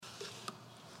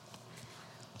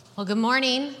Well, good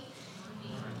morning.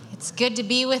 It's good to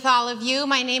be with all of you.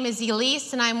 My name is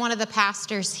Elise, and I'm one of the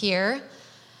pastors here.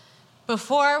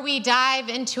 Before we dive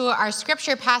into our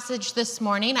scripture passage this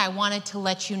morning, I wanted to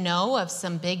let you know of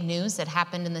some big news that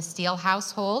happened in the Steele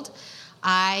household.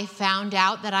 I found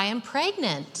out that I am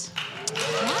pregnant.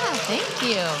 Yeah, thank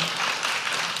you.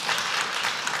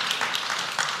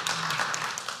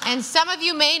 And some of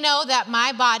you may know that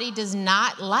my body does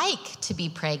not like to be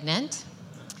pregnant.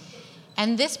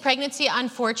 And this pregnancy,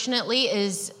 unfortunately,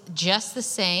 is just the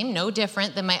same, no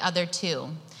different than my other two.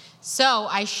 So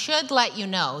I should let you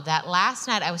know that last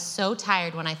night I was so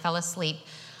tired when I fell asleep,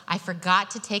 I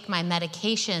forgot to take my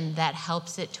medication that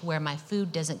helps it to where my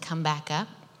food doesn't come back up.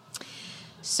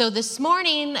 So this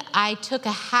morning I took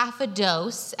a half a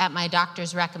dose at my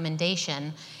doctor's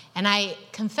recommendation, and I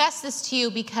confess this to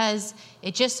you because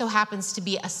it just so happens to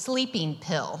be a sleeping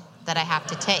pill that I have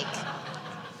to take.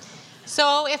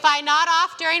 So if I nod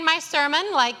off during my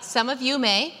sermon, like some of you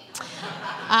may,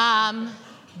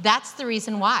 that's the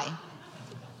reason why.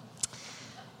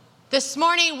 This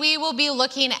morning we will be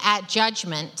looking at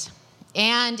judgment,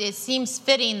 and it seems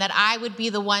fitting that I would be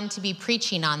the one to be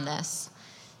preaching on this.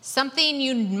 Something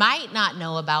you might not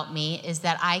know about me is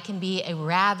that I can be a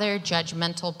rather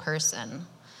judgmental person.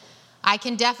 I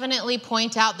can definitely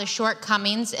point out the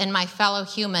shortcomings in my fellow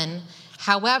human.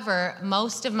 However,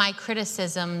 most of my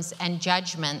criticisms and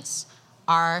judgments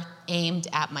are aimed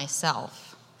at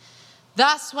myself.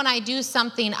 Thus, when I do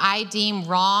something I deem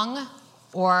wrong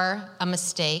or a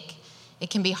mistake, it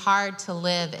can be hard to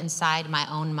live inside my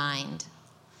own mind.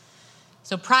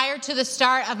 So prior to the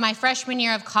start of my freshman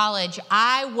year of college,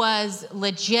 I was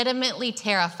legitimately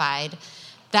terrified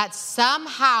that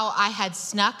somehow I had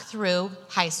snuck through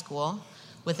high school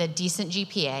with a decent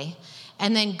GPA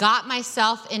and then got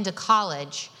myself into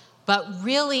college, but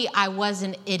really I was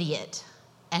an idiot,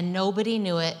 and nobody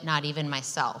knew it, not even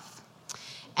myself.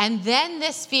 And then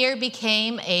this fear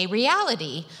became a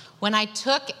reality when I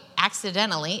took,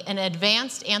 accidentally, an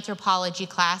advanced anthropology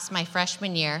class my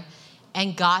freshman year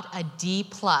and got a D+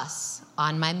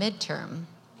 on my midterm.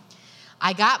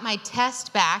 I got my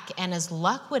test back, and as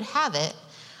luck would have it,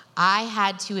 I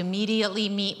had to immediately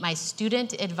meet my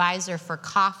student advisor for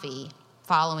coffee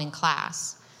following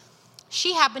class.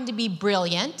 She happened to be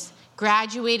brilliant,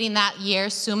 graduating that year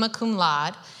summa cum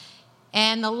laude,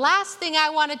 and the last thing I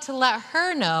wanted to let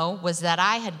her know was that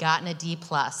I had gotten a D+.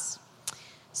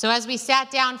 So as we sat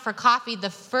down for coffee, the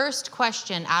first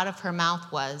question out of her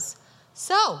mouth was,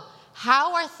 "So,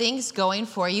 how are things going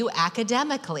for you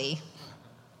academically?"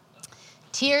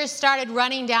 Tears started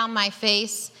running down my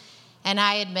face, and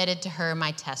I admitted to her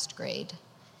my test grade.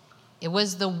 It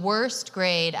was the worst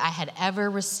grade I had ever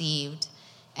received,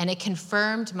 and it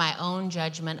confirmed my own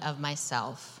judgment of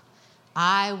myself.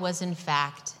 I was, in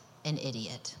fact, an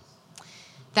idiot.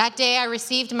 That day I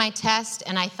received my test,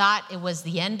 and I thought it was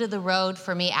the end of the road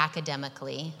for me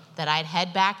academically, that I'd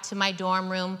head back to my dorm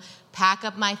room, pack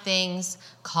up my things,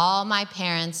 call my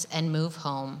parents, and move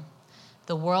home.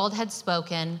 The world had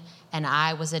spoken, and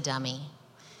I was a dummy.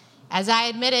 As I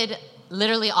admitted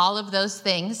literally all of those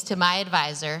things to my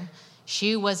advisor,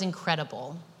 she was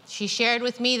incredible. She shared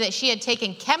with me that she had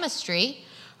taken chemistry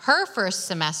her first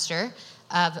semester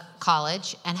of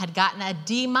college and had gotten a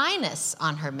D-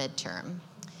 on her midterm.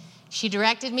 She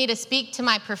directed me to speak to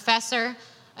my professor,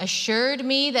 assured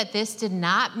me that this did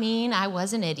not mean I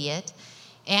was an idiot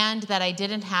and that I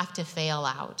didn't have to fail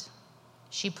out.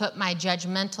 She put my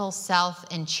judgmental self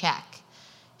in check.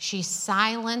 She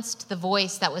silenced the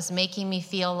voice that was making me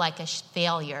feel like a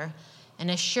failure and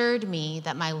assured me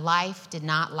that my life did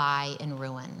not lie in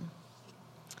ruin.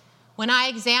 When I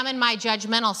examine my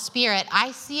judgmental spirit,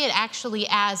 I see it actually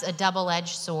as a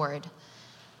double-edged sword.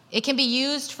 It can be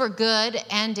used for good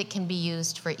and it can be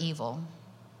used for evil.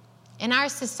 In our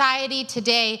society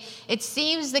today, it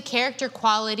seems the character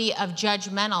quality of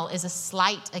judgmental is a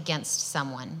slight against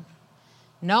someone.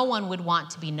 No one would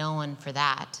want to be known for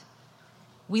that.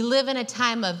 We live in a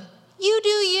time of, you do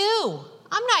you.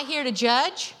 I'm not here to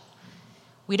judge.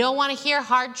 We don't want to hear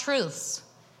hard truths.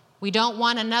 We don't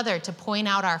want another to point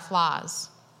out our flaws.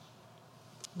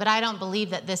 But I don't believe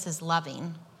that this is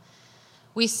loving.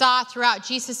 We saw throughout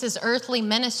Jesus' earthly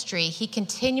ministry, he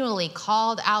continually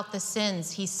called out the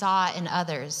sins he saw in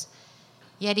others,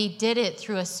 yet he did it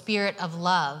through a spirit of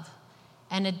love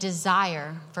and a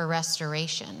desire for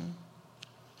restoration.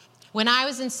 When I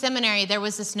was in seminary, there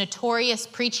was this notorious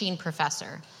preaching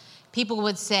professor. People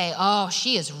would say, "Oh,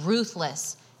 she is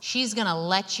ruthless. She's going to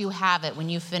let you have it when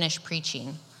you finish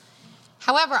preaching."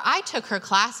 However, I took her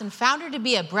class and found her to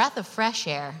be a breath of fresh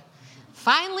air.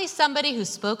 Finally, somebody who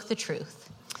spoke the truth.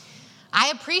 I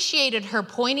appreciated her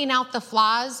pointing out the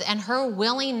flaws and her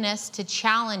willingness to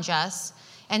challenge us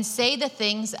and say the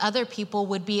things other people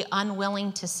would be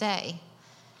unwilling to say.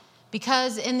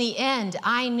 Because in the end,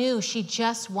 I knew she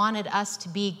just wanted us to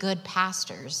be good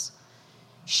pastors.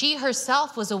 She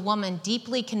herself was a woman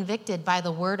deeply convicted by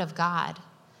the word of God.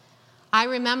 I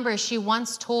remember she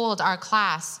once told our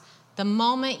class, "The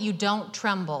moment you don't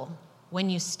tremble when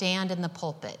you stand in the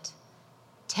pulpit,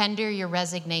 tender your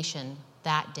resignation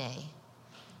that day.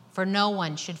 For no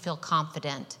one should feel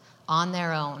confident on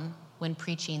their own when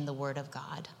preaching the word of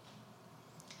God."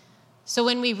 So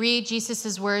when we read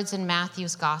Jesus' words in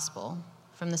Matthew's gospel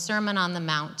from the Sermon on the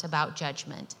Mount about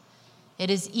judgment, it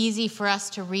is easy for us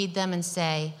to read them and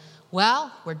say,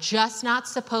 well, we're just not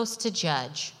supposed to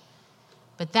judge.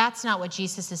 But that's not what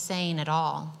Jesus is saying at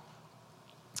all.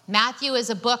 Matthew is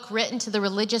a book written to the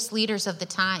religious leaders of the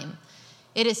time.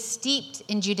 It is steeped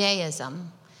in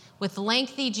Judaism, with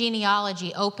lengthy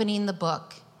genealogy opening the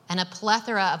book and a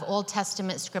plethora of Old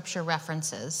Testament scripture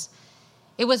references.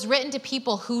 It was written to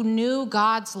people who knew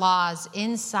God's laws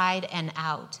inside and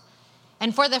out.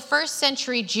 And for the first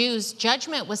century Jews,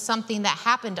 judgment was something that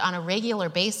happened on a regular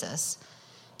basis.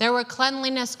 There were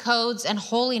cleanliness codes and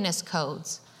holiness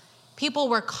codes. People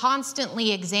were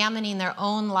constantly examining their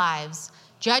own lives,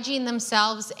 judging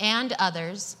themselves and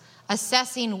others,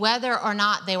 assessing whether or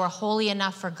not they were holy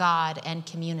enough for God and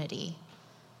community.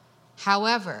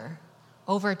 However,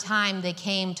 over time, they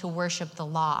came to worship the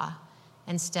law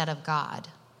instead of God.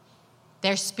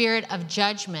 Their spirit of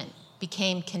judgment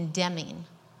became condemning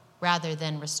rather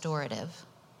than restorative.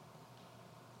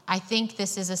 I think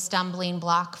this is a stumbling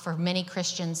block for many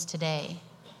Christians today.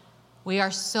 We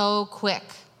are so quick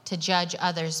to judge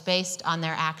others based on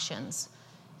their actions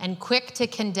and quick to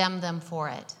condemn them for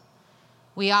it.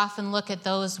 We often look at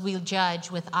those we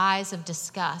judge with eyes of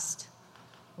disgust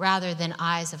rather than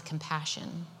eyes of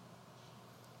compassion.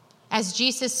 As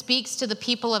Jesus speaks to the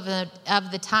people of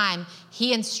the time,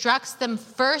 he instructs them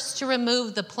first to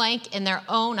remove the plank in their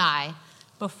own eye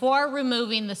before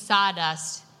removing the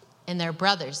sawdust in their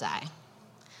brother's eye.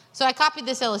 So I copied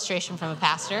this illustration from a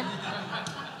pastor.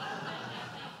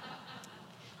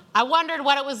 I wondered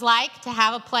what it was like to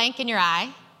have a plank in your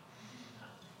eye.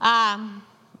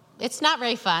 It's not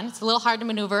very fun. It's a little hard to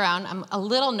maneuver around. I'm a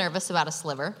little nervous about a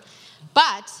sliver.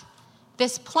 But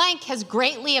this plank has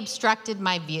greatly obstructed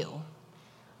my view.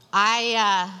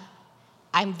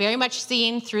 I'm very much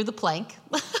seeing through the plank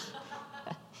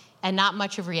and not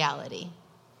much of reality.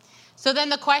 So then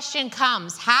the question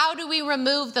comes, how do we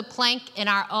remove the plank in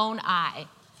our own eye?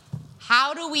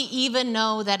 How do we even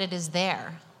know that it is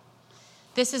there?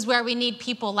 This is where we need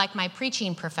people like my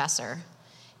preaching professor,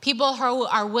 people who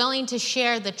are willing to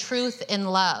share the truth in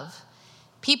love,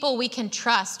 people we can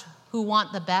trust who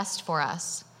want the best for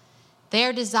us.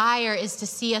 Their desire is to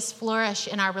see us flourish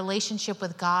in our relationship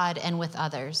with God and with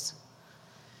others.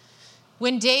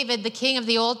 When David, the king of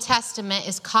the Old Testament,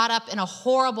 is caught up in a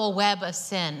horrible web of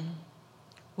sin,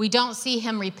 we don't see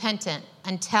him repentant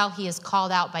until he is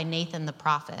called out by Nathan the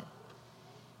prophet.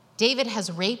 David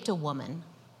has raped a woman,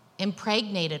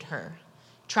 impregnated her,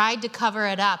 tried to cover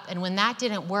it up, and when that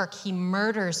didn't work, he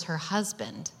murders her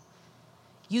husband.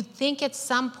 You'd think at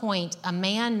some point a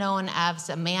man known as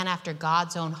a man after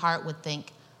God's own heart would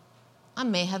think, I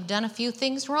may have done a few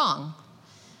things wrong.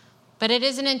 But it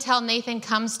isn't until Nathan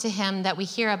comes to him that we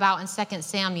hear about in 2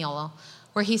 Samuel,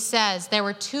 where he says, there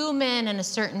were two men in a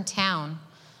certain town,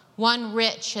 one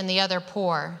rich and the other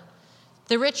poor.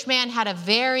 The rich man had a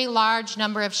very large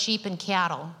number of sheep and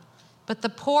cattle, but the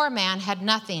poor man had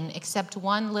nothing except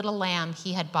one little lamb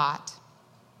he had bought.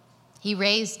 He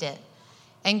raised it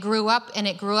and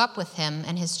it grew up with him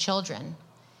and his children.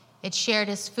 It shared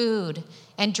his food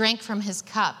and drank from his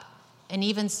cup and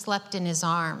even slept in his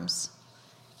arms.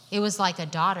 It was like a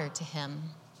daughter to him.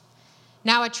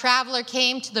 Now a traveler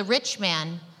came to the rich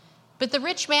man, but the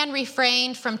rich man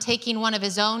refrained from taking one of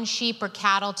his own sheep or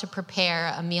cattle to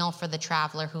prepare a meal for the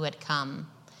traveler who had come.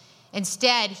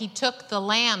 Instead, he took the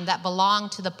lamb that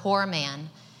belonged to the poor man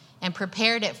and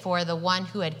prepared it for the one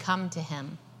who had come to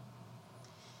him.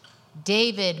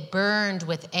 David burned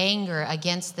with anger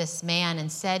against this man and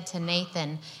said to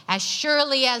Nathan, as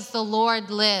surely as the Lord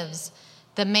lives,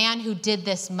 the man who did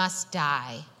this must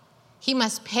die. He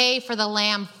must pay for the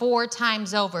lamb 4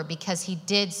 times over because he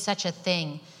did such a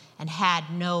thing and had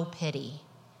no pity.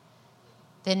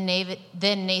 Then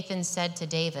Nathan said to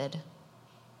David,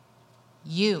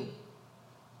 you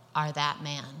are that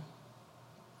man.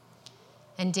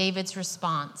 And David's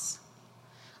response,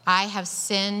 I have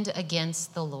sinned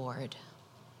against the Lord.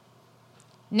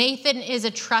 Nathan is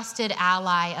a trusted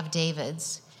ally of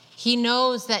David's. He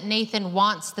knows that Nathan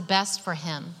wants the best for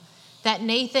him, that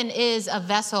Nathan is a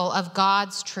vessel of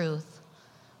God's truth.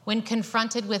 When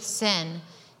confronted with sin,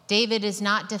 David is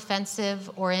not defensive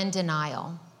or in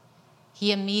denial.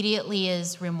 He immediately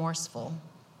is remorseful.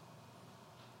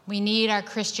 We need our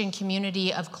Christian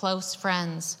community of close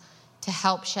friends to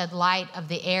help shed light of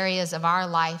the areas of our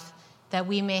life that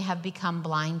we may have become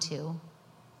blind to.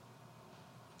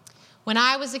 When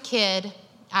I was a kid,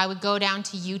 I would go down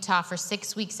to Utah for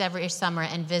 6 weeks every summer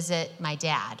and visit my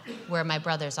dad, where my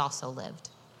brothers also lived.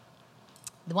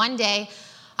 One day,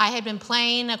 I had been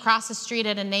playing across the street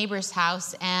at a neighbor's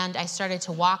house, and I started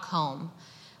to walk home.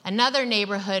 Another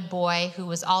neighborhood boy who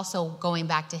was also going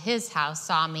back to his house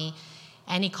saw me,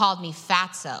 and he called me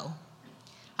Fatso.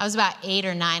 I was about 8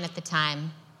 or 9 at the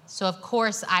time, so of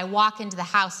course I walk into the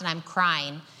house and I'm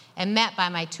crying and met by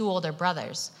my 2 older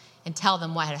brothers and tell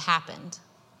them what had happened.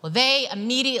 Well, they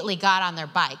immediately got on their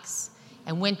bikes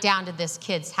and went down to this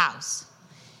kid's house.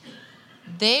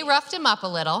 They roughed him up a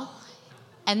little,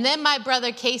 and then my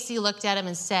brother Casey looked at him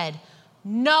and said,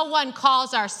 "No one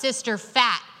calls our sister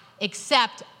fat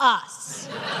except us."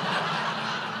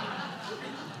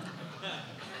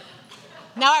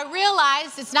 Now, I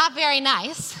realized it's not very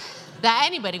nice that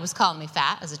anybody was calling me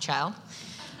fat as a child.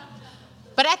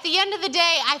 But at the end of the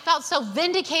day, I felt so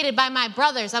vindicated by my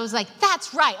brothers. I was like,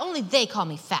 that's right, only they call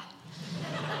me fat.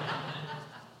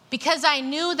 Because I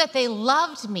knew that they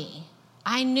loved me.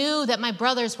 I knew that my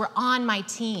brothers were on my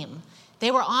team.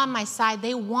 They were on my side.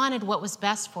 They wanted what was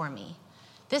best for me.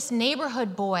 This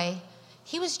neighborhood boy,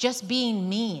 he was just being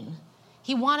mean.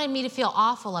 He wanted me to feel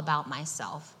awful about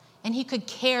myself, and he could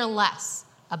care less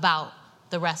about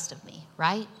the rest of me,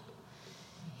 right?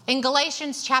 In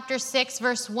Galatians chapter 6,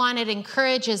 verse 1, it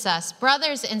encourages us,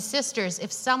 brothers and sisters,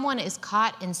 if someone is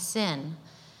caught in sin,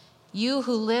 you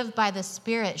who live by the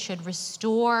Spirit should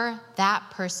restore that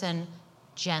person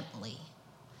gently.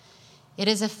 It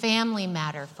is a family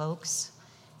matter, folks.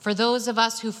 For those of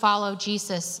us who follow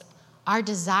Jesus, our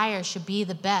desire should be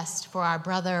the best for our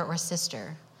brother or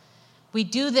sister. We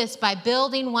do this by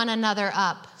building one another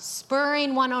up,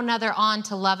 spurring one another on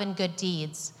to love and good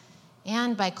deeds,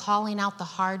 and by calling out the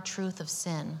hard truth of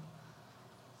sin.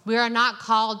 We are not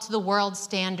called to the world's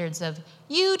standards of,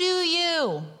 you do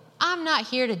you, I'm not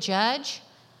here to judge.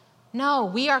 No,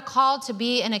 we are called to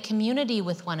be in a community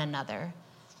with one another,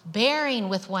 bearing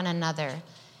with one another,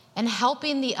 and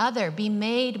helping the other be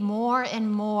made more and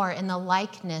more in the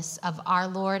likeness of our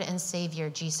Lord and Savior,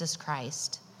 Jesus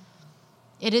Christ.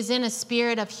 It is in a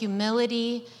spirit of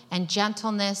humility and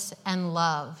gentleness and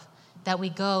love that we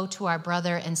go to our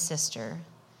brother and sister.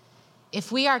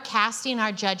 If we are casting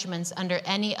our judgments under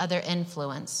any other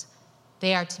influence,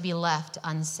 they are to be left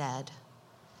unsaid.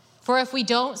 For if we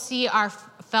don't see our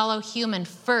fellow human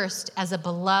first as a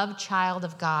beloved child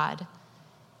of God,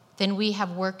 then we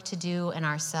have work to do in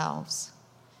ourselves.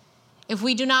 If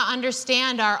we do not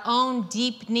understand our own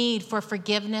deep need for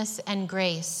forgiveness and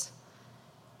grace,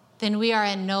 then we are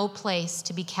in no place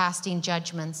to be casting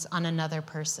judgments on another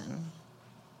person.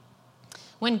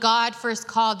 When God first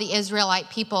called the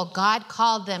Israelite people, God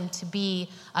called them to be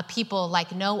a people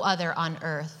like no other on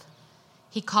earth.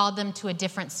 He called them to a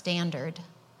different standard.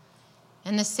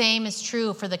 And the same is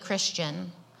true for the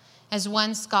Christian. As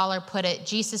one scholar put it,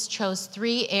 Jesus chose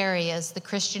 3 areas the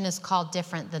Christian is called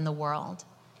different than the world: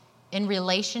 in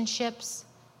relationships,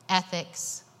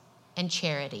 ethics, and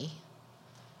charity.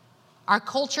 Our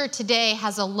culture today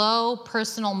has a low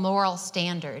personal moral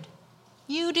standard.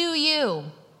 You do you.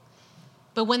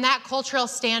 But when that cultural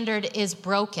standard is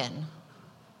broken,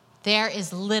 there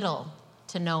is little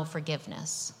to no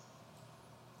forgiveness.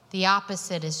 The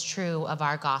opposite is true of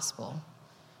our gospel.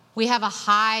 We have a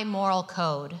high moral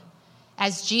code,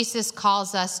 as Jesus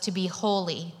calls us to be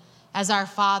holy, as our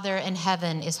Father in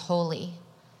heaven is holy.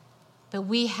 But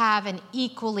we have an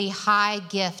equally high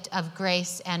gift of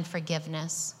grace and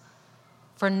forgiveness,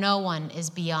 for no one is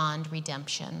beyond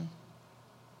redemption.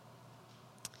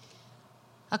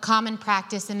 A common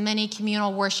practice in many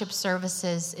communal worship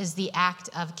services is the act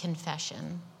of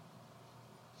confession.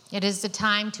 It is the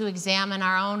time to examine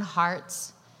our own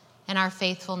hearts and our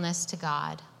faithfulness to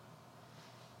God,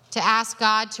 to ask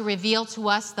God to reveal to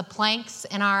us the planks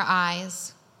in our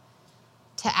eyes,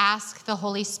 to ask the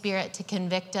Holy Spirit to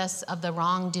convict us of the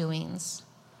wrongdoings,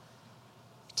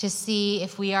 to see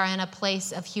if we are in a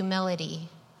place of humility,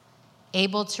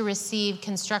 able to receive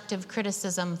constructive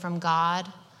criticism from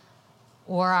God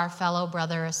or our fellow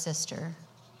brother or sister,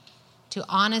 to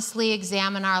honestly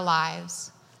examine our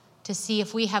lives, to see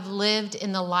if we have lived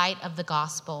in the light of the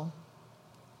gospel,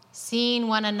 seeing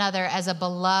one another as a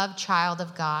beloved child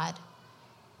of God,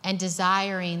 and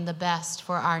desiring the best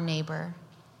for our neighbor,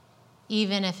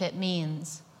 even if it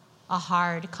means a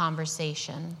hard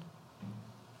conversation.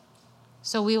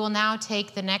 So we will now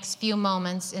take the next few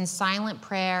moments in silent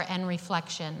prayer and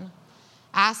reflection,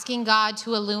 asking God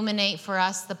to illuminate for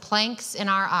us the planks in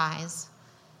our eyes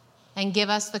and give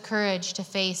us the courage to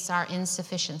face our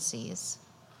insufficiencies.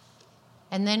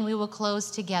 And then we will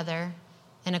close together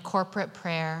in a corporate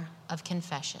prayer of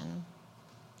confession.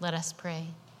 Let us pray.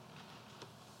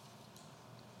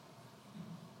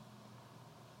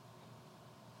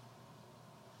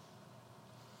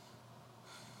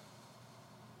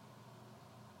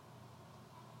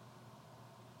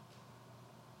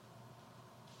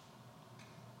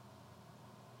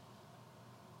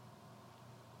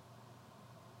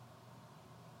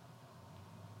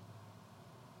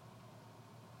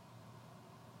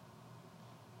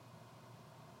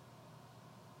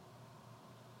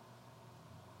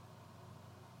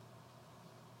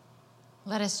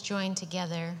 Let us join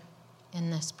together in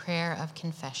this prayer of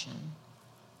confession.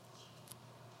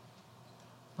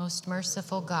 Most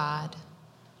merciful God,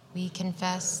 we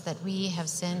confess that we have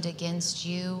sinned against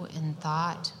you in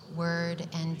thought, word,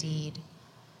 and deed,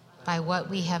 by what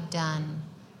we have done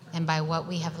and by what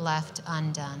we have left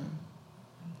undone.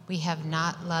 We have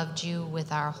not loved you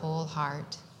with our whole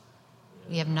heart.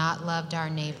 We have not loved our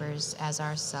neighbors as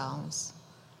ourselves.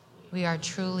 We are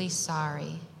truly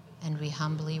sorry, and we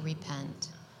humbly repent.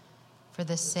 For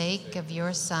the sake of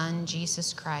your Son,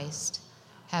 Jesus Christ,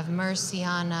 have mercy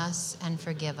on us and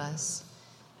forgive us,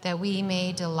 that we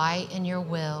may delight in your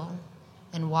will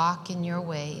and walk in your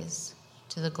ways,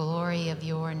 to the glory of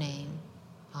your name.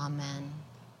 Amen.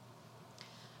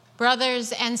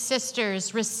 Brothers and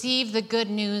sisters, receive the good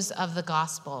news of the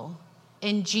gospel.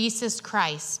 In Jesus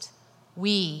Christ,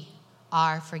 we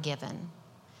are forgiven.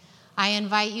 I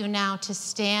invite you now to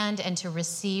stand and to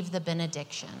receive the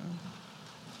benediction.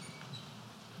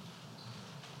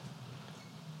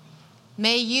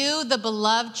 May you, the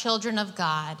beloved children of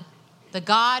God, the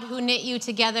God who knit you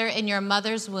together in your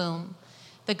mother's womb,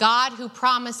 the God who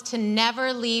promised to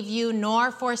never leave you nor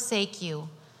forsake you,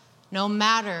 no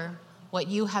matter what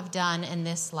you have done in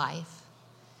this life,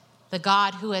 the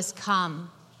God who has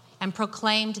come and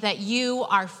proclaimed that you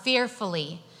are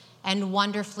fearfully and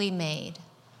wonderfully made,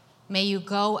 may you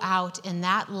go out in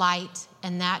that light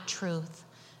and that truth,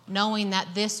 knowing that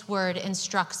this word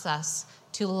instructs us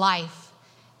to life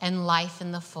and life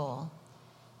in the full.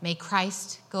 May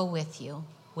Christ go with you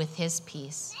with his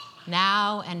peace,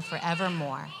 now and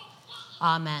forevermore.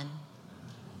 Amen.